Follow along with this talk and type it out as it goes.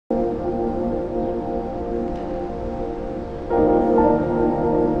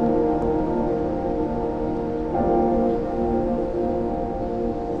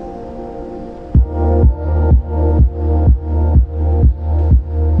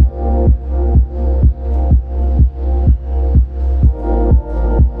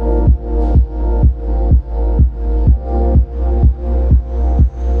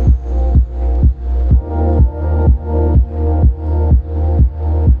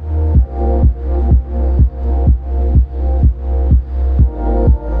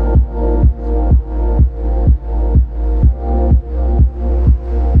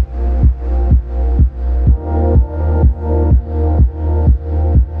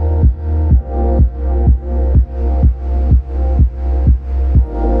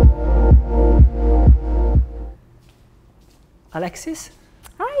Alexis.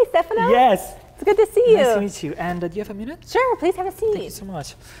 Hi, Stefano. Yes. It's good to see you. Nice to meet you. And do you have a minute? Sure, please have a seat. Thank you so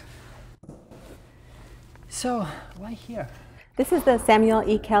much. So, why here? This is the Samuel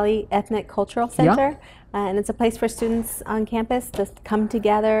E. Kelly Ethnic Cultural Center, and it's a place for students on campus to come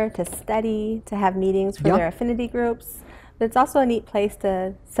together, to study, to have meetings for their affinity groups. But it's also a neat place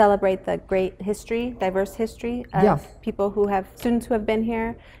to celebrate the great history, diverse history of people who have, students who have been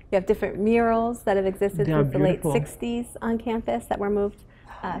here. You have different murals that have existed since the late 60s on campus that were moved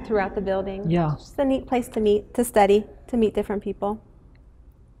throughout the building. Yeah. It's just a neat place to meet, to study, to meet different people.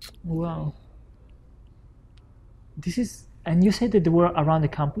 Wow. This is, and you said that they were around the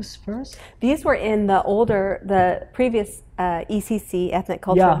campus first? These were in the previous ECC, Ethnic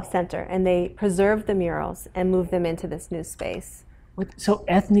Cultural Center, and they preserved the murals and moved them into this new space. So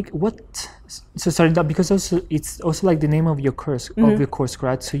sorry, because also it's also like the name of your course,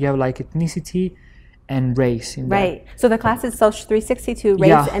 correct? So you have like ethnicity and race in there. Right. So the class is Social 362,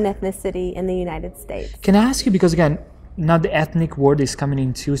 Race and Ethnicity in the United States. Can I ask you, because again, now the ethnic word is coming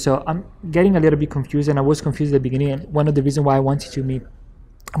in too, so I'm getting a little bit confused, and I was confused at the beginning, and one of the reasons why I wanted to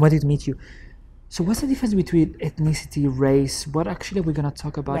meet you. So what's the difference between ethnicity, race? What actually are we going to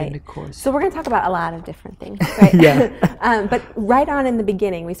talk about in the course? So we're going to talk about a lot of different things, right? But right on in the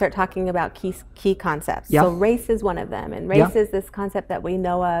beginning, we start talking about key concepts. So race is one of them, and race is this concept that we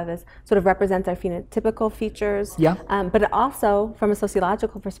know of as sort of represents our phenotypical features. But it also, from a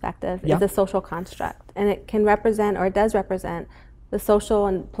sociological perspective, is a social construct, and it can represent, or it does represent, the social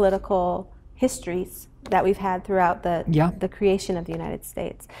and political histories that we've had throughout the creation of the United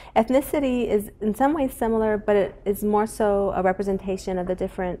States. Ethnicity is in some ways similar, but it is more so a representation of the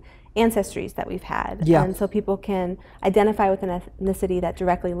different ancestries that we've had. And so people can identify with an ethnicity that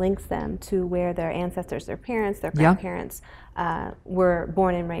directly links them to where their ancestors, their parents, their grandparents were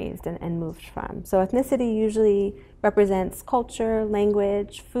born and raised and moved from. So ethnicity usually represents culture,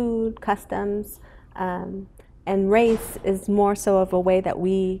 language, food, customs, and race is more so of a way that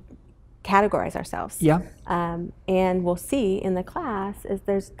we categorize ourselves. And we'll see in the class is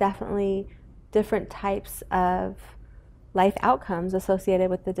there's definitely different types of life outcomes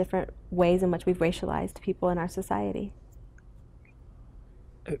associated with the different ways in which we've racialized people in our society.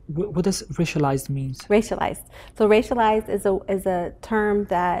 What does racialized mean? Racialized. So racialized is a term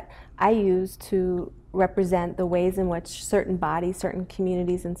that I use to represent the ways in which certain bodies, certain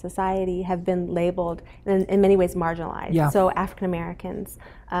communities in society have been labeled and in many ways marginalized. So African Americans,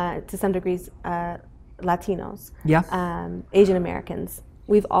 to some degrees Latinos, Asian Americans.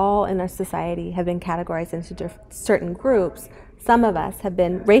 We've all in our society have been categorized into certain groups. Some of us have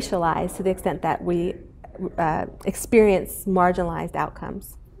been racialized to the extent that we experience marginalized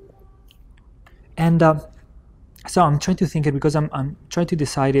outcomes. And so I'm trying to think it because I'm trying to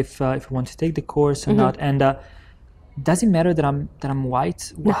decide if I want to take the course or not. And does it matter that I'm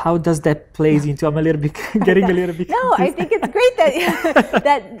white? No. How does that plays into? I'm a little bit getting a little bit. No, I think it's great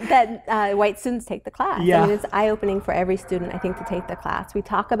that that white students take the class. I mean, it's eye-opening for every student, I think, to take the class. We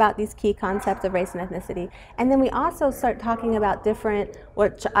talk about these key concepts of race and ethnicity, and then we also start talking about different,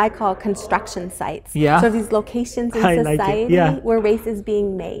 what I call construction sites. So these locations in society where race is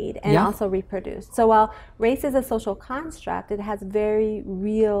being made and also reproduced. So while race is a social construct, it has very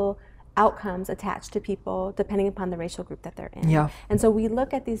real outcomes attached to people depending upon the racial group that they're in. And so we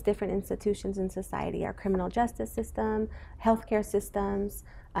look at these different institutions in society, our criminal justice system, healthcare systems,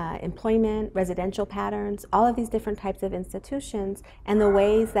 employment, residential patterns, all of these different types of institutions and the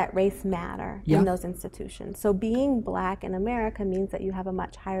ways that race matter in those institutions. So being black in America means that you have a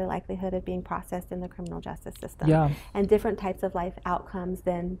much higher likelihood of being processed in the criminal justice system and different types of life outcomes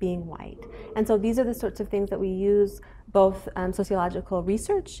than being white. And so these are the sorts of things that we use both sociological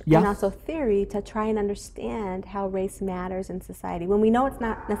research and also theory to try and understand how race matters in society. When we know it's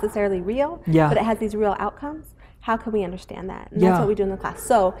not necessarily real, but it has these real outcomes, how can we understand that? And that's what we do in the class.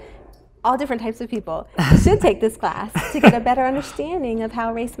 So all different types of people should take this class to get a better understanding of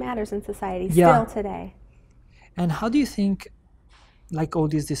how race matters in society still today. And how do you think like all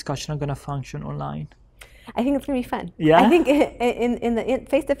these discussions are going to function online? I think it's going to be fun. I think in the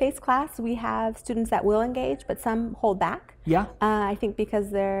face-to-face class, we have students that will engage, but some hold back. I think because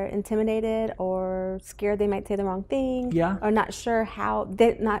they're intimidated or scared they might say the wrong thing or not sure how,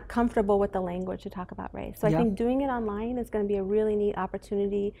 they're not comfortable with the language to talk about race. So I think doing it online is going to be a really neat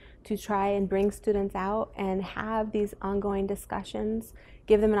opportunity to try and bring students out and have these ongoing discussions,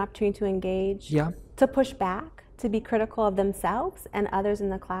 give them an opportunity to engage, to push back, to be critical of themselves and others in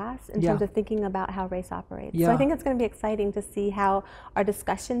the class in terms of thinking about how race operates. So I think it's going to be exciting to see how our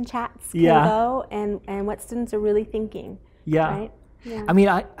discussion chats can go and what students are really thinking. Right? I mean,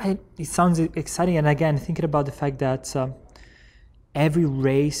 it sounds exciting. And again, thinking about the fact that, every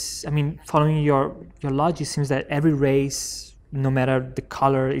race, I mean, following your logic, seems that every race, no matter the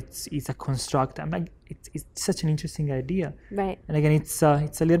color, it's a construct. I'm like, it's such an interesting idea. Right. And again, it's a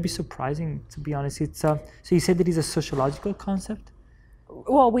little bit surprising, to be honest. It's so you said that it's a sociological concept?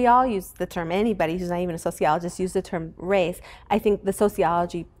 Well, we all use the term, anybody who's not even a sociologist use the term race. I think the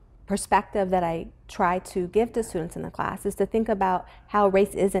sociology perspective that I try to give to students in the class is to think about how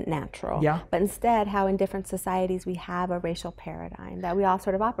race isn't natural, but instead how in different societies we have a racial paradigm that we all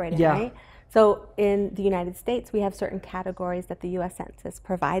sort of operate in, right? So in the United States, we have certain categories that the U.S. Census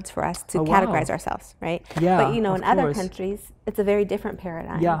provides for us to categorize ourselves, right? But in other countries, it's a very different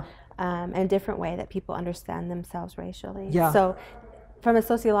paradigm and a different way that people understand themselves racially. So from a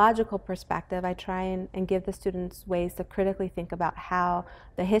sociological perspective, I try and give the students ways to critically think about how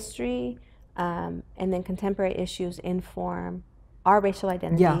the history and then contemporary issues inform our racial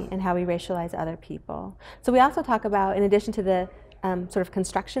identity and how we racialize other people. So we also talk about, in addition to the sort of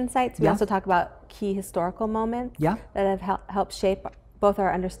construction sites, we also talk about key historical moments that have helped shape both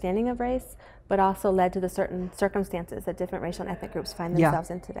our understanding of race, but also led to the certain circumstances that different racial and ethnic groups find themselves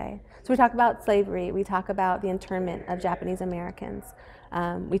in today. So we talk about slavery, we talk about the internment of Japanese Americans,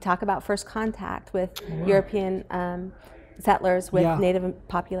 we talk about first contact with European settlers with native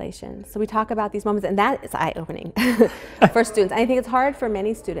populations. So we talk about these moments, and that is eye-opening for students. I think it's hard for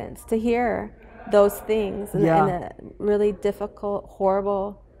many students to hear those things in the really difficult,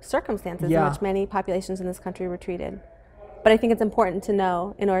 horrible circumstances in which many populations in this country were treated. But I think it's important to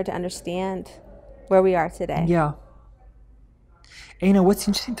know in order to understand where we are today. And what's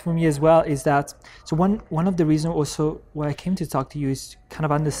interesting for me as well is that, so one of the reasons also why I came to talk to you is kind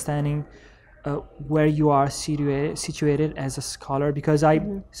of understanding where you are situated as a scholar, because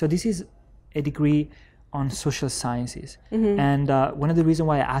so this is a degree on social sciences, and one of the reasons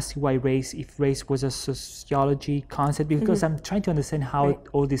why I asked you why race, if race was a sociology concept, because I'm trying to understand how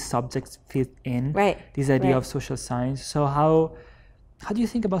all these subjects fit in this idea of social science. So how do you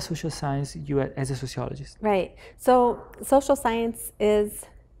think about social science, you as a sociologist? Right. So social science is,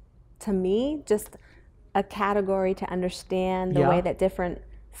 to me, just a category to understand the way that different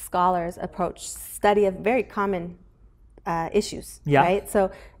scholars approach study of very common issues, right?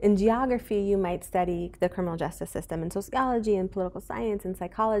 So in geography, you might study the criminal justice system. In sociology and political science and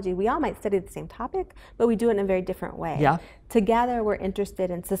psychology, we all might study the same topic, but we do it in a very different way. Together, we're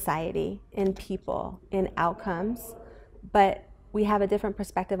interested in society, in people, in outcomes, but we have a different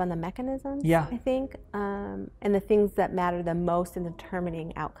perspective on the mechanisms, I think, and the things that matter the most in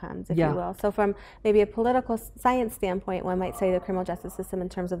determining outcomes, if you will. So from maybe a political science standpoint, one might study the criminal justice system in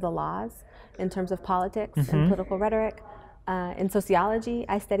terms of the laws, in terms of politics and political rhetoric. In sociology,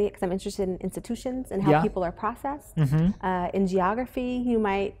 I study it because I'm interested in institutions and how people are processed. In geography, you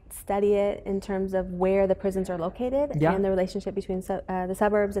might study it in terms of where the prisons are located and the relationship between the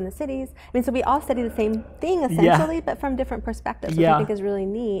suburbs and the cities. I mean, so we all study the same thing essentially, but from different perspectives, which I think is really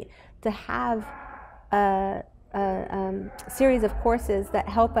neat to have a series of courses that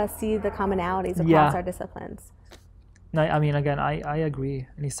help us see the commonalities across our disciplines. No, I mean, again, I agree,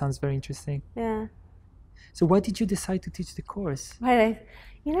 and it sounds very interesting. So why did you decide to teach the course? I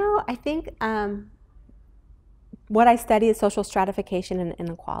think what I study is social stratification and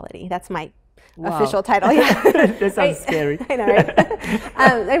inequality. That's my official title. That sounds scary. I know,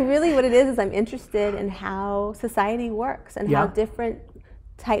 right? And really what it is I'm interested in how society works and how different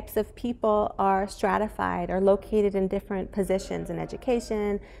types of people are stratified or located in different positions in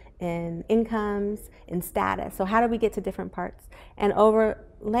education, in incomes, in status. So how do we get to different parts? And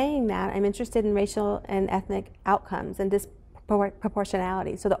overlaying that, I'm interested in racial and ethnic outcomes and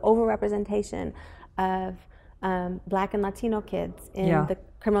disproportionality. So the overrepresentation of Black and Latino kids in the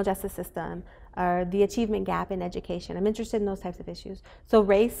criminal justice system, or the achievement gap in education. I'm interested in those types of issues. So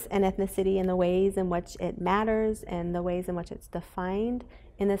race and ethnicity and the ways in which it matters and the ways in which it's defined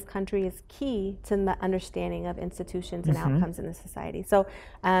in this country is key to the understanding of institutions and outcomes in the society. So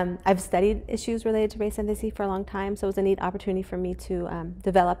I've studied issues related to race and ethnicity for a long time, so it was a neat opportunity for me to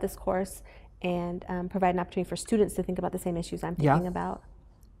develop this course and provide an opportunity for students to think about the same issues I'm thinking about.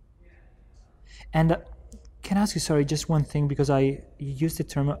 And can I ask you, sorry, just one thing, because you used the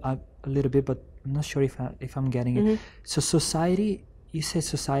term a little bit, but I'm not sure if I'm getting it. So society, you said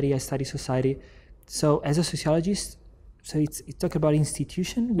society, I study society. So as a sociologist, so it's talking about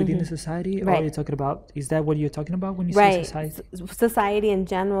institution within the society, or you're talking about, is that what you're talking about when you say society? Society in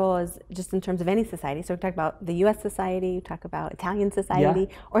general is just in terms of any society. So we talk about the U.S. society, we talk about Italian society,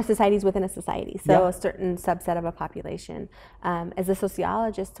 or societies within a society. So a certain subset of a population. As a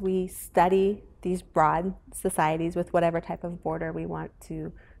sociologist, we study these broad societies with whatever type of border we want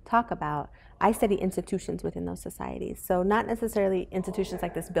to talk about, I study institutions within those societies. So not necessarily institutions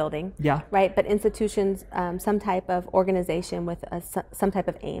like this building, Yeah. right? But institutions, some type of organization with some type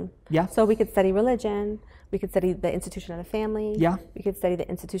of aim. Yeah. So we could study religion, we could study the institution of the family, Yeah. we could study the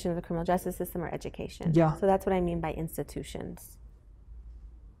institution of the criminal justice system or education. Yeah. So that's what I mean by institutions.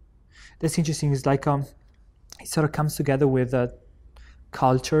 That's interesting. It's like it sort of comes together with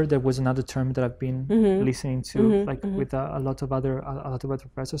culture. There was another term that I've been listening to, with a lot of other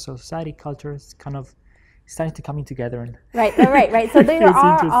professors. So society, culture is kind of starting to coming together. And Right. So there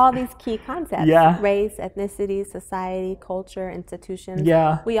are all these key concepts: race, ethnicity, society, culture, institutions.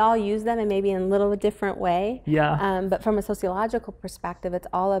 Yeah. We all use them, and maybe in a little different way. Yeah. But from a sociological perspective, it's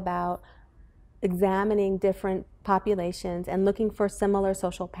all about examining different populations and looking for similar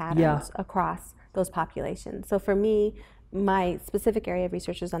social patterns across those populations. So for me, my specific area of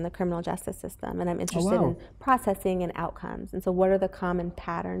research is on the criminal justice system, and I'm interested in processing and outcomes. And so what are the common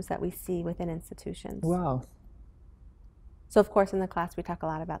patterns that we see within institutions? Wow. So of course in the class we talk a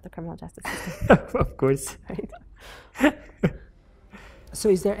lot about the criminal justice system. Of course. Right. So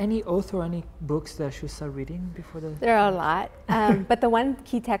is there any author or any books that I should start reading before the... There are a lot, but the one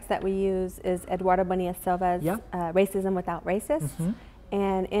key text that we use is Eduardo Bonilla Silva's Racism Without Racists.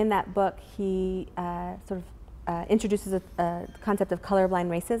 And in that book he introduces a concept of colorblind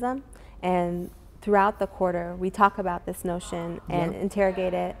racism, and throughout the quarter we talk about this notion and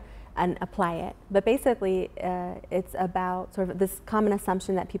interrogate it and apply it. But basically it's about sort of this common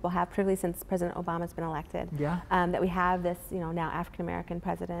assumption that people have, particularly since President Obama's been elected, that we have this now African American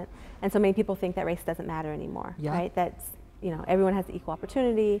president, and so many people think that race doesn't matter anymore, right? That's everyone has equal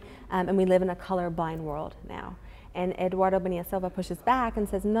opportunity, and we live in a colorblind world now. And Eduardo Bonilla Silva pushes back and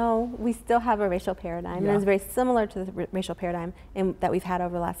says, no, we still have a racial paradigm, and it's very similar to the racial paradigm that we've had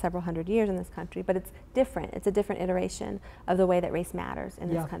over the last several hundred years in this country, but it's different. It's a different iteration of the way that race matters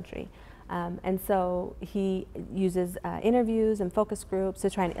in this country. And so he uses interviews and focus groups to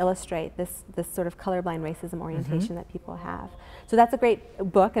try and illustrate this sort of colorblind racism orientation that people have. So that's a great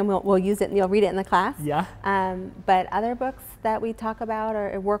book, and we'll use it, and you'll read it in the class. But other books that we talk about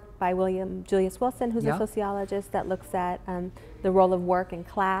are work by William Julius Wilson, who's a sociologist that looks at the role of work and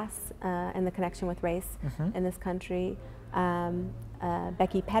class and the connection with race in this country.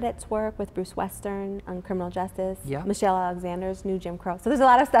 Becky Pettit's work with Bruce Western on criminal justice, Michelle Alexander's New Jim Crow. So there's a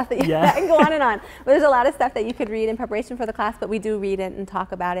lot of stuff that I can go on and on. But there's a lot of stuff that you could read in preparation for the class, but we do read it and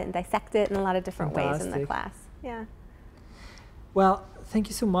talk about it and dissect it in a lot of different ways in the class. Well, thank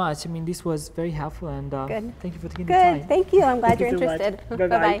you so much. I mean, this was very helpful, and thank you for taking the Good, time. thank you. I'm glad you're you so interested. Bye-bye.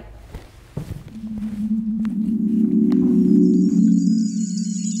 Bye-bye.